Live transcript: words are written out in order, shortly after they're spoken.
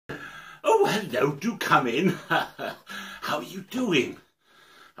hello, do come in. How are you doing?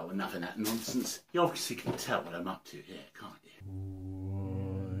 Oh, enough of that nonsense. You obviously can tell what I'm up to here, can't you?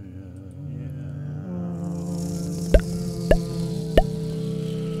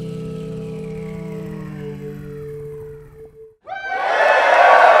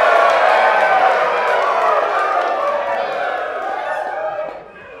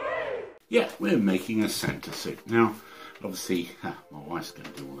 Yeah, we're making a Santa suit. Now, obviously, my wife's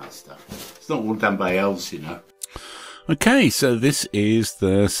going to do all that stuff. It's not all done by elves, you know. Okay, so this is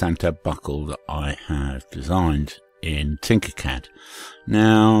the Santa buckle that I have designed in Tinkercad.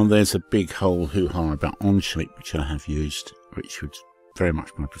 Now, there's a big whole hoo-ha about Onshape, which I have used, which was very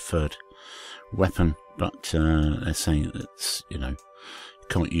much my preferred weapon, but they're saying that, you know, you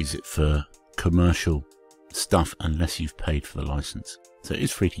can't use it for commercial stuff unless you've paid for the license. So it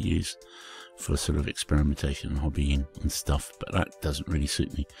is free to use for sort of experimentation and hobbying and stuff, but that doesn't really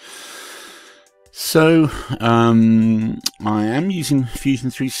suit me. So I am using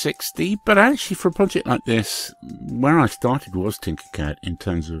Fusion 360, but actually for a project like this, where I started was Tinkercad in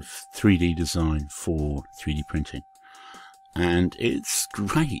terms of 3D design for 3D printing. And it's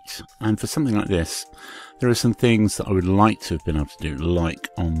great. And for something like this, there are some things that I would like to have been able to do, like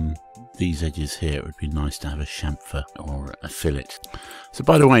on these edges here, it would be nice to have a chamfer or a fillet. So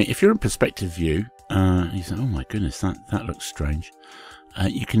by the way, if you're in perspective view, you say, oh my goodness, that looks strange.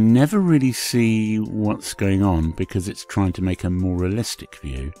 You can never really see what's going on because it's trying to make a more realistic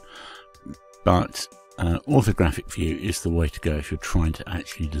view. But orthographic view is the way to go if you're trying to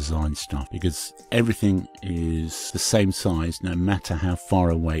actually design stuff, because everything is the same size no matter how far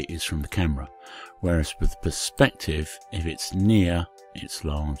away it is from the camera. Whereas with perspective, if it's near, it's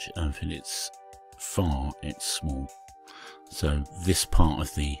large, and if it's far, it's small. So this part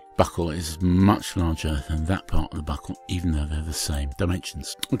of the buckle is much larger than that part of the buckle, even though they're the same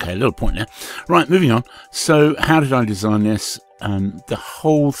dimensions. Okay, a little point there. Right, moving on. So how did I design this? The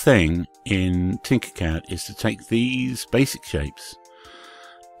whole thing in Tinkercad is to take these basic shapes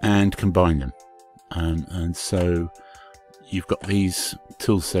and combine them. And so you've got these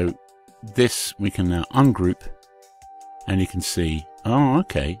tools. So this we can now ungroup, and you can see, oh,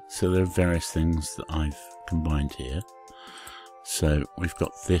 okay, so there are various things that I've combined here. So we've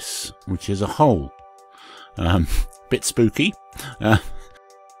got this, which is a hole. Bit spooky. But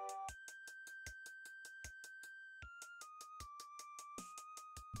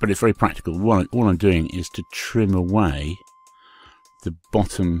it's very practical. All I'm doing is to trim away the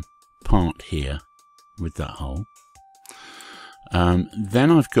bottom part here with that hole.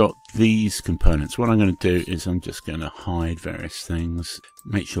 Then I've got these components. What I'm going to do is I'm just going to hide various things.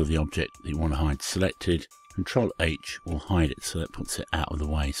 Make sure the object that you want to hide is selected. Control H will hide it, so that puts it out of the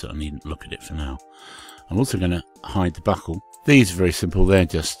way, so I needn't look at it for now. I'm also going to hide the buckle. These are very simple. They're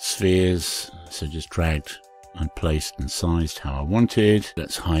just spheres, so just dragged and placed and sized how I wanted.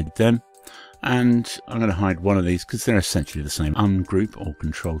 Let's hide them. And I'm going to hide one of these because they're essentially the same. Ungroup or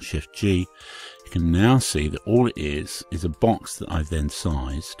Control Shift G. You can now see that all it is a box that I've then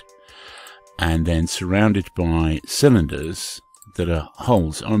sized and then surrounded by cylinders that are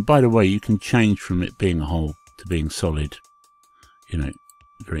holes. And by the way, you can change from it being a hole to being solid, you know,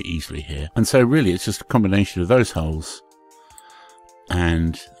 very easily here. And so really it's just a combination of those holes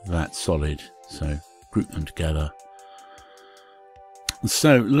and that solid. So group them together.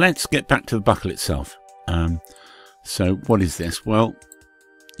 So let's get back to the buckle itself. So what is this? Well,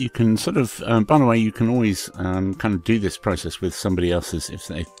 you can sort of, by the way, you can always kind of do this process with somebody else's if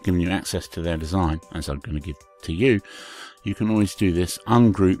they've given you access to their design, as I'm going to give to you. You can always do this,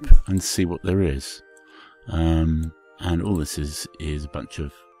 ungroup and see what there is. And all this is a bunch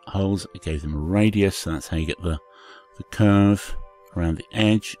of holes. I gave them a radius, so that's how you get the curve around the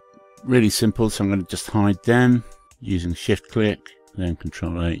edge. Really simple, so I'm going to just hide them using shift click, then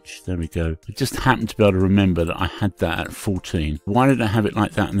Control H. There we go. I just happened to be able to remember that I had that at 14. Why did I have it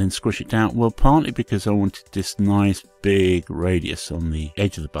like that and then squish it down? Well, partly because I wanted this nice big radius on the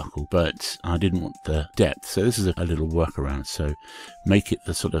edge of the buckle, but I didn't want the depth. So this is a little workaround. So make it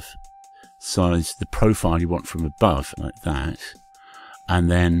the sort of size, the profile you want from above, like that, and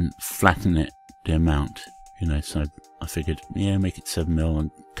then flatten it the amount, you know. So I figured, yeah, make it 7mm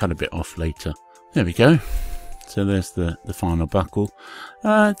and cut a bit off later. There we go. So there's the final buckle.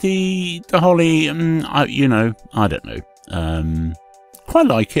 The holly, you know, I don't know. Quite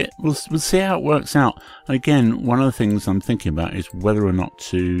like it. We'll see how it works out. And again, one of the things I'm thinking about is whether or not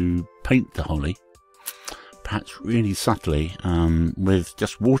to paint the holly, perhaps really subtly, with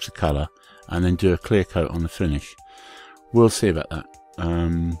just watercolour, and then do a clear coat on the finish. We'll see about that.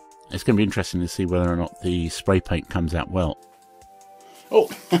 It's going to be interesting to see whether or not the spray paint comes out well. Oh,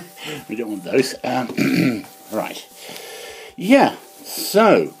 We don't want those. Right. Yeah,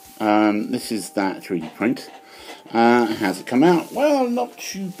 so this is that 3D print. How's it come out? Well, not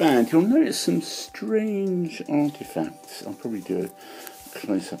too bad. You'll notice some strange artifacts. I'll probably do a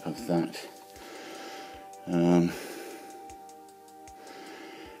close-up of that.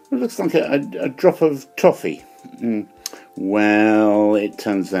 It looks like a drop of toffee. Well, it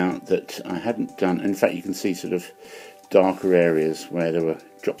turns out that I hadn't done... In fact, you can see sort of darker areas where there were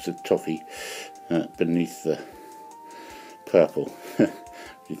drops of toffee beneath the purple,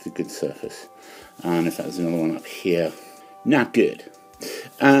 beneath the good surface. And in fact, there's another one up here. Now, good.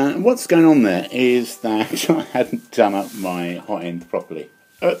 What's going on there is that I hadn't done up my hot end properly.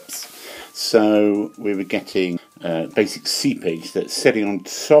 Oops. So we were getting basic seepage that's sitting on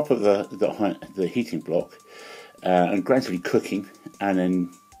top of the heating block and gradually cooking and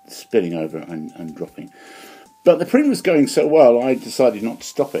then spilling over and dropping. But the print was going so well, I decided not to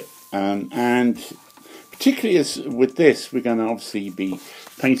stop it. And particularly as with this, we're going to obviously be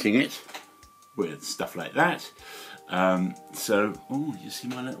painting it with stuff like that. So, oh, you see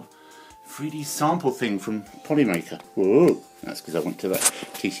my little 3D sample thing from Polymaker. Whoa, that's because I went to that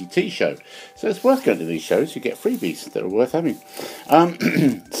TCT show. So it's worth going to these shows. You get freebies that are worth having.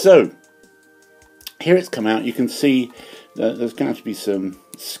 So here it's come out. You can see that there's going to be some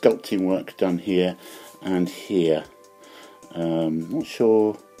sculpting work done here and here. Not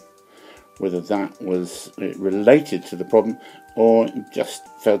sure whether that was related to the problem or just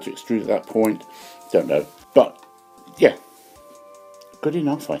failed to extrude at that point. Don't know. But yeah, good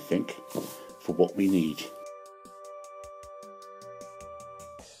enough, I think, for what we need.